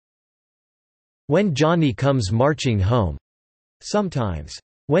"When Johnny Comes Marching Home", sometimes,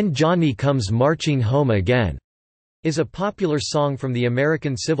 "When Johnny Comes Marching Home Again", is a popular song from the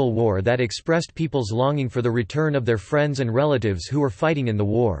American Civil War that expressed people's longing for the return of their friends and relatives who were fighting in the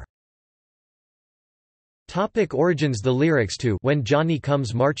war. Origins. The lyrics to "When Johnny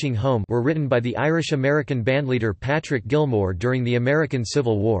Comes Marching Home" were written by the Irish-American bandleader Patrick Gilmore during the American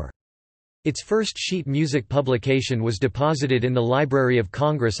Civil War. Its first sheet music publication was deposited in the Library of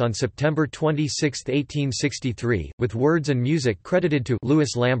Congress on September 26, 1863, with words and music credited to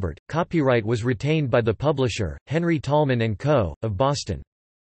Louis Lambert. Copyright was retained by the publisher, Henry Tallman & Co., of Boston.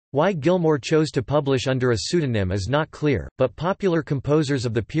 Why Gilmore chose to publish under a pseudonym is not clear, but popular composers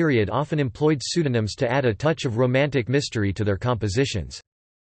of the period often employed pseudonyms to add a touch of romantic mystery to their compositions.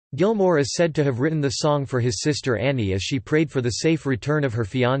 Gilmore is said to have written the song for his sister Annie as she prayed for the safe return of her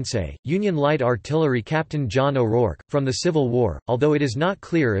fiancé, Union Light Artillery Captain John O'Rourke, from the Civil War, although it is not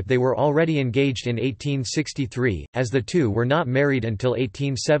clear if they were already engaged in 1863, as the two were not married until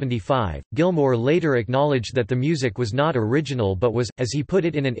 1875. Gilmore later acknowledged that the music was not original but was, as he put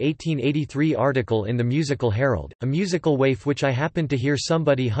it in an 1883 article in the Musical Herald, a musical waif which I happened to hear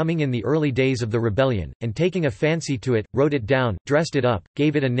somebody humming in the early days of the rebellion, and taking a fancy to it, wrote it down, dressed it up,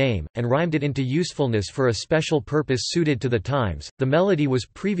 gave it a name, and rhymed it into usefulness for a special purpose suited to the times. The melody was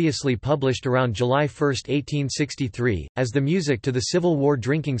previously published around July 1, 1863, as the music to the Civil War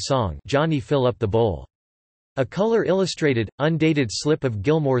drinking song "Johnny Fill Up the Bowl." A color-illustrated, undated slip of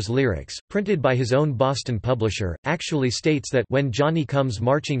Gilmore's lyrics, printed by his own Boston publisher, actually states that "When Johnny Comes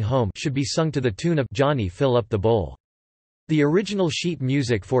Marching Home" should be sung to the tune of "Johnny Fill Up the Bowl." The original sheet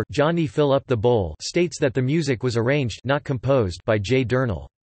music for "Johnny Fill Up the Bowl" states that the music was arranged, not composed, by J. Durnall.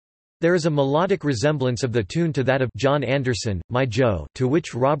 There is a melodic resemblance of the tune to that of John Anderson, My Joe, to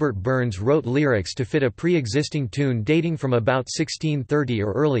which Robert Burns wrote lyrics to fit a pre-existing tune dating from about 1630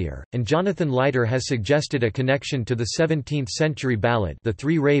 or earlier, and Jonathan Leiter has suggested a connection to the 17th-century ballad The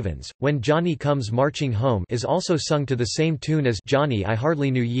Three Ravens. When Johnny Comes Marching Home is also sung to the same tune as Johnny I Hardly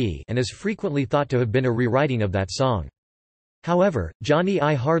Knew Ye and is frequently thought to have been a rewriting of that song. However, Johnny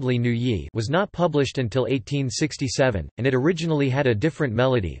I Hardly Knew Ye was not published until 1867, and it originally had a different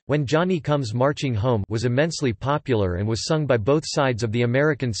melody. When Johnny Comes Marching Home was immensely popular and was sung by both sides of the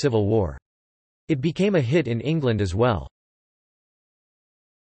American Civil War. It became a hit in England as well.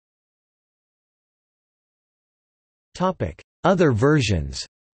 Other versions.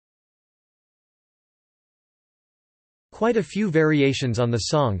 Quite a few variations on the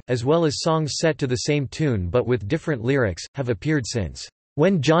song, as well as songs set to the same tune but with different lyrics, have appeared since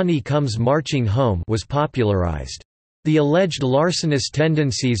 "When Johnny Comes Marching Home" was popularized. The alleged larcenous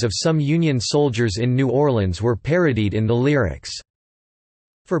tendencies of some Union soldiers in New Orleans were parodied in the lyrics.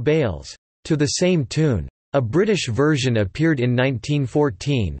 For Bale's "To the Same Tune", a British version appeared in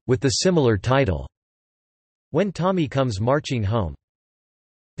 1914, with the similar title, "When Tommy Comes Marching Home".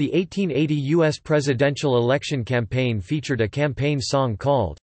 The 1880 U.S. presidential election campaign featured a campaign song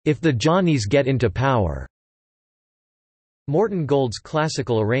called, "If the Johnnies Get Into Power". Morton Gold's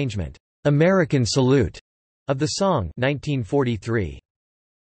classical arrangement, "American Salute", of the song 1943.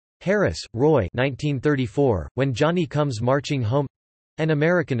 Harris, Roy 1934, "When Johnny Comes Marching Home", an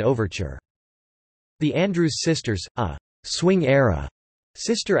American overture. The Andrews Sisters, a swing-era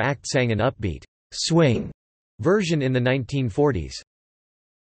sister act, sang an upbeat, swing version in the 1940s.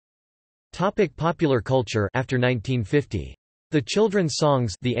 Popular culture after 1950. The children's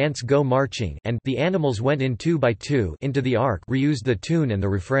songs "The Ants Go Marching" and "The Animals Went In Two by Two Into the Ark" reused the tune and the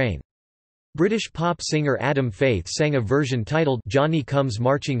refrain. British pop singer Adam Faith sang a version titled "Johnny Comes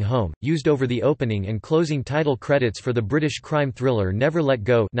Marching Home", used over the opening and closing title credits for the British crime thriller Never Let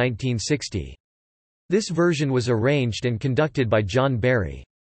Go 1960. This version was arranged and conducted by John Barry.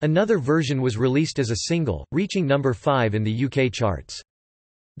 Another version was released as a single, reaching number 5 in the UK charts.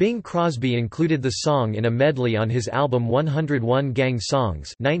 Bing Crosby included the song in a medley on his album 101 Gang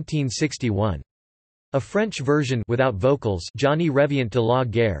Songs 1961. A French version without vocals, Johnny Revient de la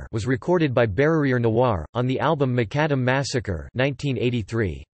Guerre, was recorded by Barriere Noire on the album Macadam Massacre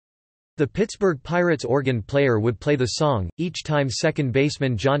 1983. The Pittsburgh Pirates organ player would play the song each time second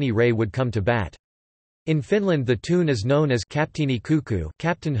baseman Johnny Ray would come to bat. In Finland the tune is known as Kapteeni Kuku,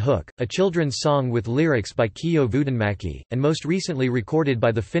 Captain Hook, a children's song with lyrics by Keijo Vuodenmäki, and most recently recorded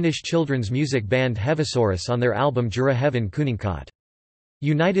by the Finnish children's music band Hevosaurus on their album Jura Heaven Kuninkaat.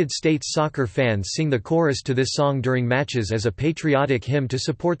 United States soccer fans sing the chorus to this song during matches as a patriotic hymn to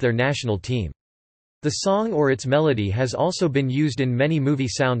support their national team. The song or its melody has also been used in many movie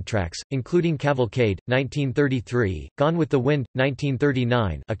soundtracks, including Cavalcade, 1933, Gone with the Wind,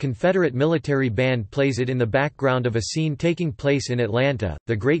 1939 a Confederate military band plays it in the background of a scene taking place in Atlanta,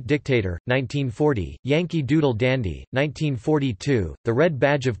 The Great Dictator, 1940, Yankee Doodle Dandy, 1942, The Red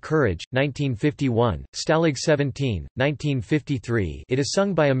Badge of Courage, 1951, Stalag 17, 1953 it is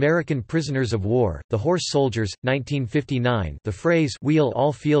sung by American prisoners of war, The Horse Soldiers, 1959 the phrase "We'll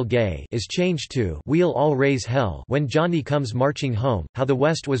all feel gay" is changed to "We'll all raise hell" when Johnny Comes Marching Home, How the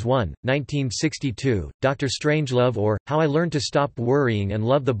West Was Won, 1962, Dr. Strangelove or, How I Learned to Stop Worrying and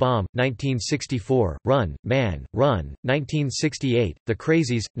Love the Bomb, 1964, Run, Man, Run, 1968, The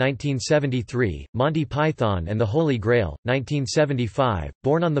Crazies, 1973, Monty Python and the Holy Grail, 1975,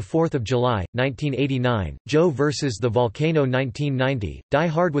 Born on the 4th of July, 1989, Joe vs. the Volcano 1990, Die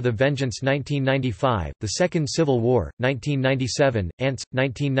Hard with a Vengeance 1995, The Second Civil War, 1997, Ants,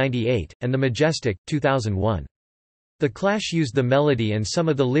 1998, and The Majestic, 2001. The Clash used the melody and some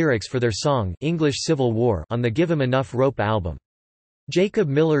of the lyrics for their song English Civil War on the Give 'Em Enough Rope album. Jacob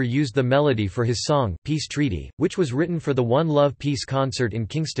Miller used the melody for his song Peace Treaty, which was written for the One Love Peace concert in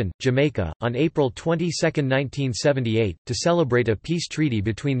Kingston, Jamaica, on April 22, 1978, to celebrate a peace treaty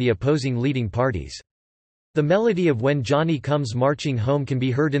between the opposing leading parties. The melody of When Johnny Comes Marching Home can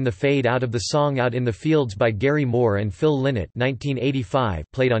be heard in the fade out of the song Out in the Fields by Gary Moore and Phil Lynott 1985,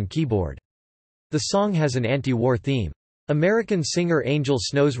 played on keyboard. The song has an anti-war theme. American singer Angel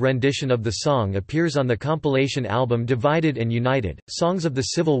Snow's rendition of the song appears on the compilation album Divided and United, Songs of the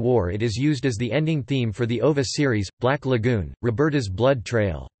Civil War. It is used as the ending theme for the OVA series, Black Lagoon, Roberta's Blood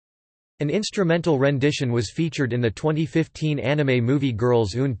Trail. An instrumental rendition was featured in the 2015 anime movie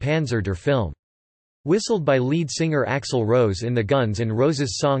Girls und Panzer der Film. Whistled by lead singer Axl Rose in the Guns N'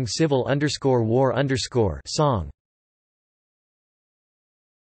 Roses song Civil_War_ song.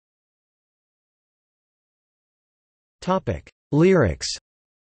 Lyrics.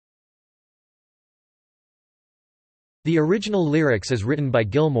 The original lyrics as written by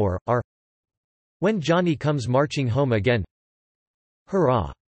Gilmore, are When Johnny Comes Marching Home Again,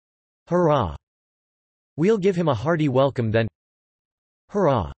 Hurrah! Hurrah! We'll give him a hearty welcome then,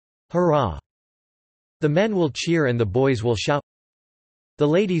 Hurrah! Hurrah! The men will cheer and the boys will shout, the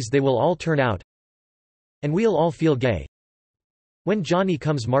ladies they will all turn out, and we'll all feel gay. When Johnny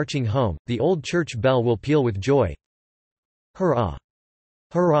comes marching home, the old church bell will peal with joy. Hurrah!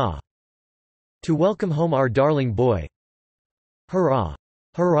 Hurrah! To welcome home our darling boy. Hurrah!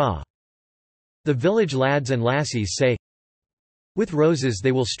 Hurrah! The village lads and lassies say, with roses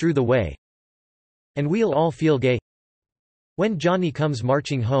they will strew the way, and we'll all feel gay. When Johnny comes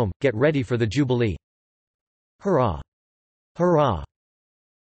marching home, get ready for the jubilee. Hurrah! Hurrah!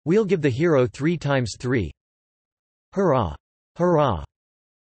 We'll give the hero 3 times 3. Hurrah! Hurrah!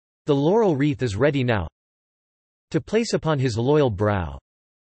 The laurel wreath is ready now to place upon his loyal brow,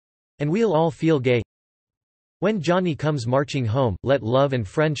 and we'll all feel gay. When Johnny comes marching home, let love and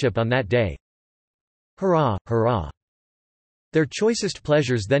friendship on that day. Hurrah! Hurrah! Their choicest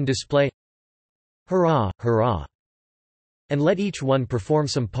pleasures then display. Hurrah! Hurrah! And let each one perform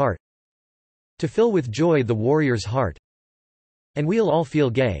some part to fill with joy the warrior's heart, and we'll all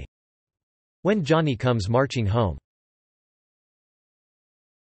feel gay when Johnny comes marching home.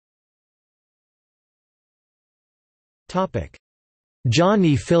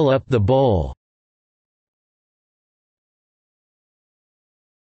 Johnny fill up the bowl.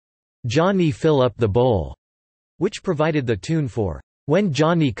 Johnny fill up the bowl, which provided the tune for When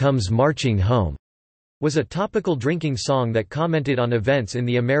Johnny Comes Marching Home, was a topical drinking song that commented on events in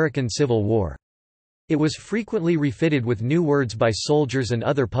the American Civil War. It was frequently refitted with new words by soldiers and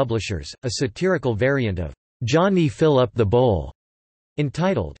other publishers, a satirical variant of Johnny fill up the bowl,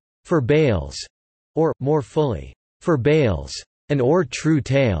 entitled For Bales, or, more fully, For Bales, an or true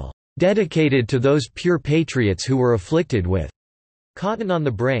tale, dedicated to those pure patriots who were afflicted with cotton on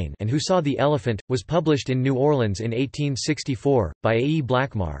the brain and who saw the elephant, was published in New Orleans in 1864, by A. E.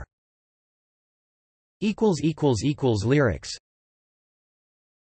 Blackmar. Lyrics